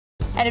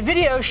And a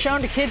video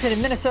shown to kids in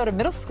a Minnesota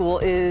middle school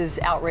is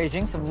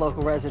outraging some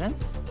local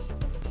residents.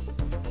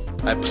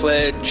 I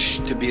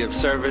pledge to be of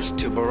service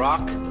to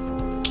Barack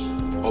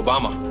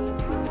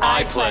Obama.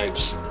 I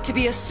pledge to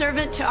be a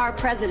servant to our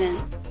president.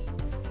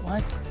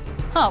 What?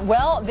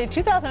 Well, the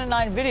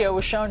 2009 video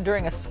was shown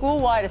during a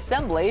school-wide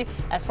assembly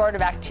as part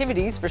of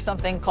activities for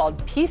something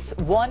called Peace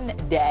One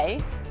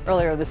Day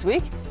earlier this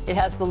week. It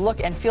has the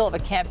look and feel of a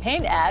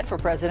campaign ad for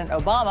President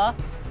Obama.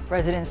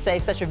 Residents say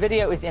such a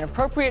video is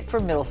inappropriate for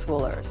middle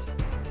schoolers.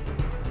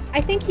 I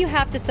think you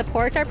have to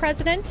support our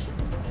president,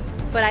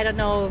 but I don't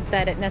know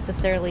that it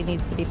necessarily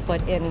needs to be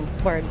put in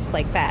words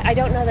like that. I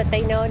don't know that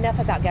they know enough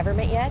about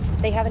government yet.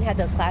 They haven't had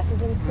those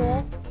classes in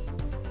school.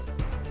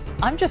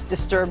 I'm just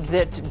disturbed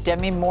that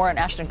Demi Moore and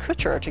Ashton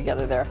Kutcher are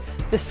together there.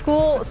 The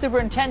school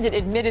superintendent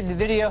admitted the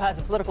video has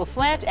a political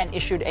slant and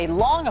issued a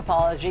long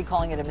apology,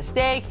 calling it a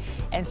mistake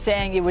and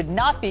saying it would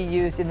not be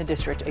used in the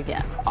district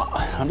again.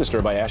 I'm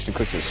disturbed by Ashton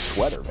Kutcher's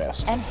sweater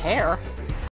vest. And hair.